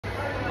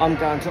I'm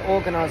going to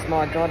organise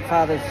my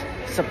godfather's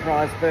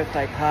surprise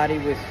birthday party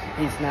with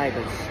his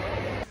neighbours.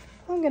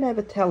 I'm going to have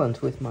a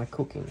talent with my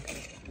cooking.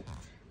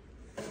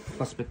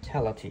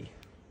 Hospitality.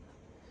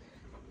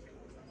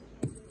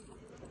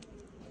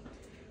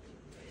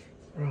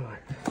 Right.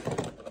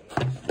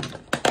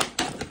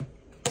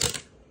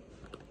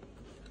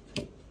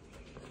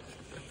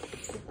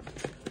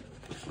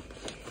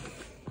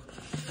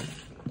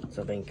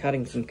 So I've been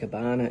cutting some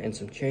cabana and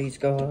some cheese,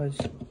 guys,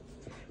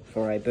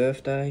 for a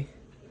birthday.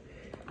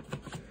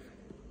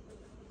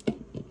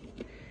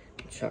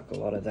 Chuck a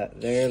lot of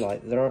that there,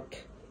 like that.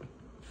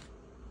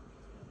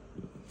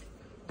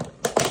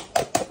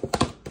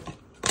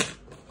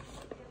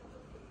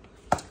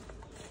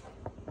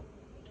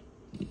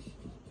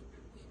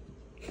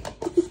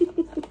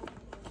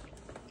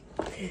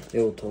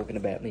 They're all talking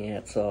about me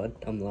outside.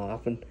 I'm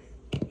laughing.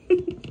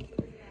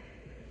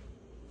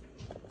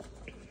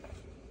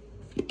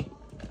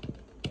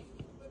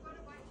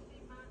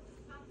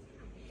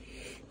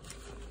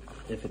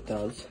 If it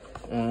does.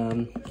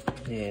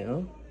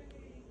 Yeah.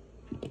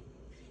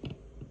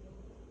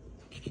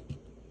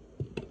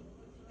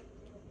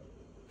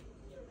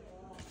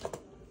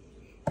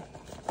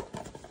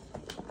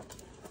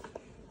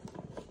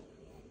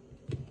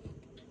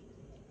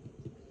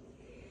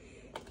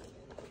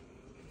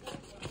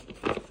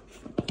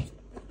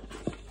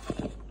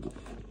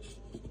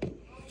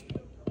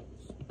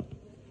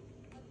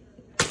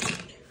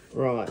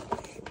 Right.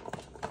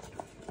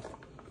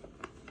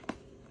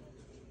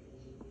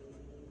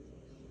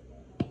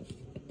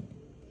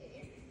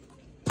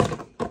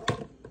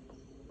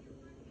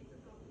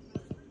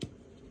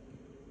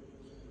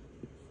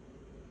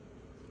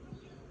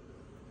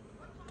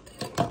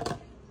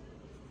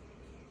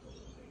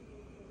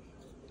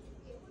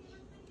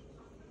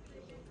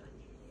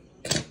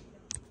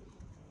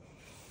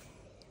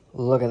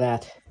 Look at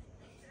that.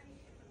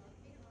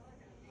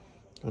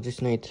 I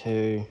just need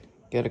to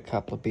get a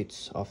couple of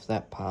bits off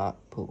that part,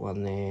 put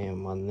one there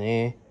and one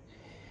there,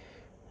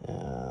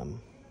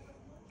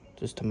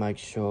 just to make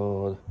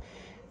sure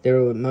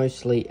they're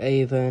mostly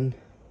even.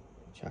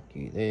 Chuck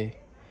you there.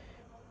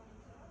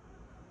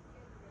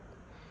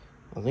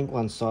 I think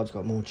one side's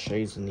got more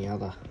cheese than the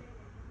other.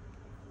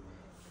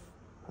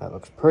 That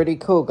looks pretty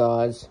cool,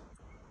 guys.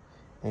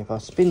 And if I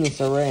spin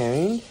this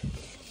around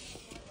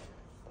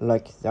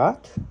like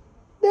that,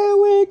 there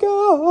we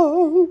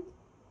go.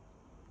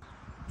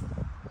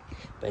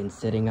 Been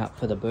setting up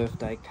for the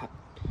birthday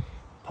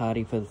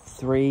party for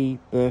 3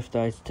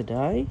 birthdays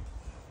today,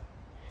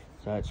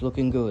 so it's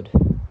looking good.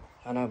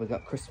 I know we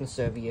got Christmas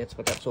serviettes,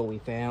 but that's all we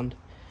found.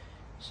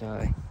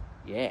 So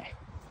yeah,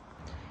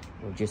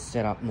 we'll just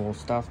set up more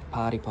stuff.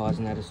 Party pies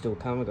and that are still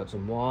coming. We've got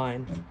some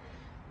wine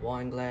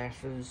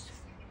glasses,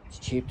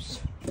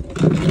 chips,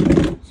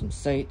 some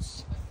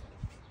seats.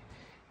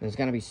 There's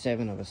going to be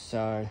 7 of us,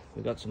 so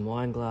we've got some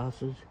wine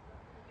glasses,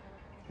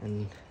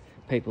 and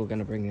people are going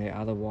to bring their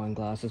other wine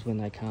glasses when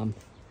they come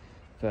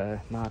for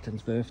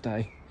Martin's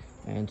birthday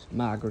and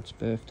Margaret's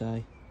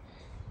birthday.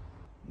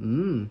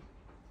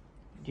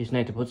 Just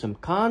need to put some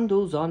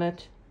candles on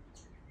it.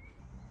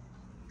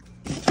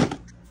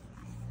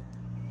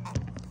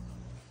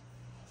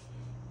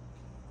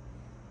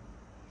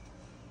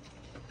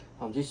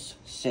 I'll just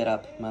set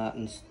up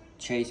Martin's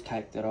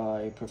cheesecake that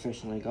I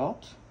professionally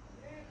got.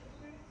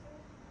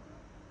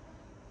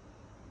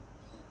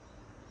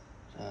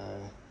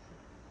 So,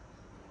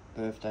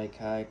 birthday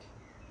cake.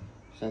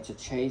 So it's a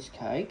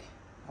cheesecake.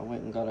 I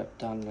went and got it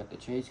done at the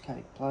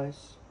cheesecake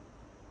place.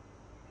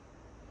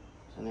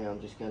 So now I'm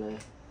just gonna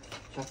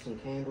chuck some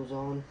candles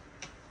on.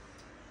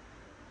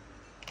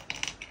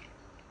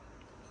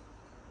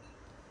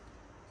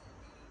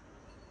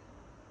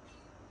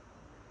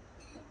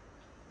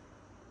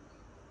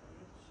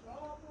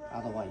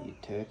 Other way, you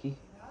turkey.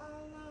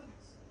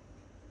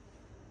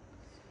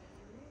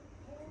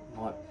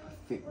 Might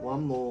fit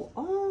one more.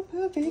 Oh,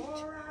 perfect.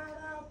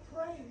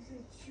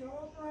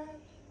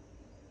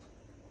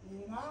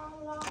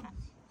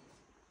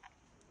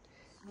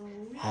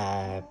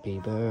 Happy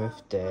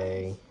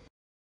birthday.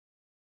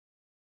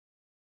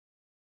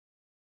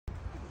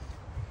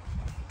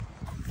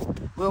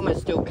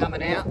 Wilma's still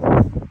coming out.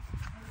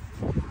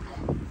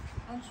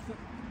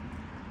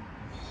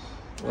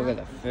 Look at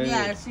the food.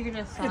 Yeah, so you're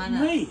gonna sign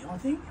up. Me, I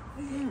think.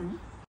 Yeah.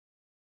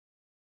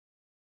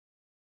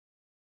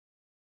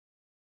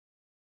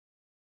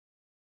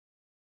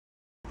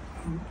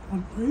 I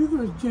agree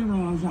with the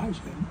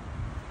generalisation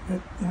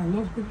that there are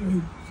lots of people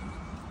who.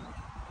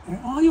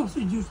 I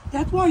also just.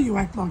 That's why you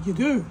act like you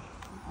do.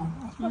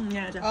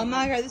 Yeah, definitely. Oh,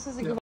 Margaret, this is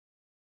a good.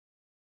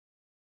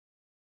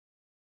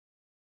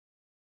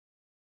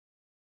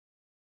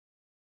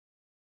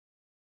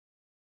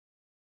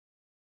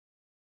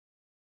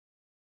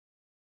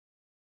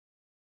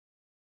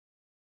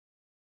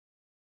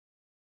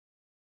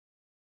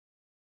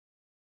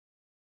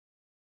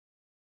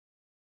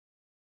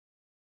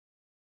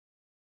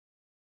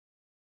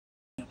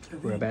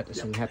 We're about to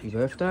sing happy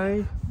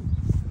birthday.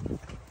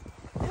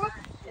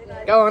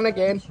 Go on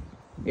again.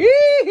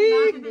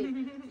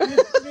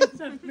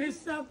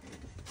 Miss up.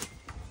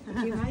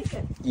 Did you make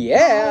it?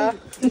 Yeah.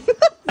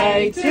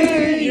 Hey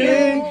to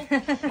you.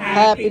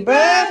 Happy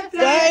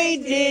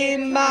birthday, dear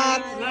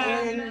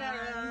Martin.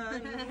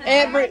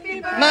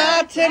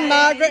 Martin,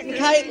 Margaret, and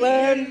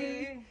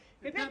Caitlin.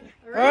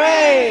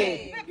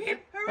 Hooray!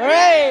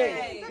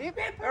 Hooray!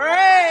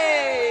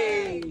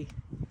 Hooray!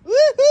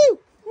 Woohoo!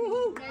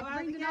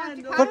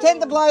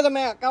 Pretend to blow them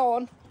out. Go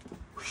on.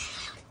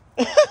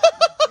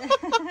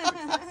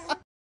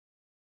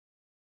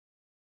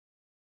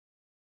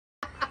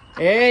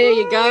 There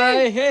you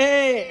go.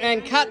 Hey,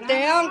 and cut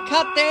down,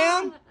 cut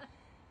down.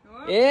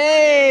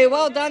 Yeah,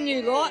 well done,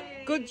 you lot.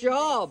 Good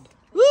job.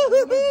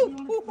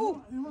 Woo-hoo-hoo.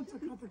 Who wants to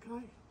cut the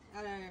cake?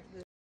 I don't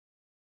know.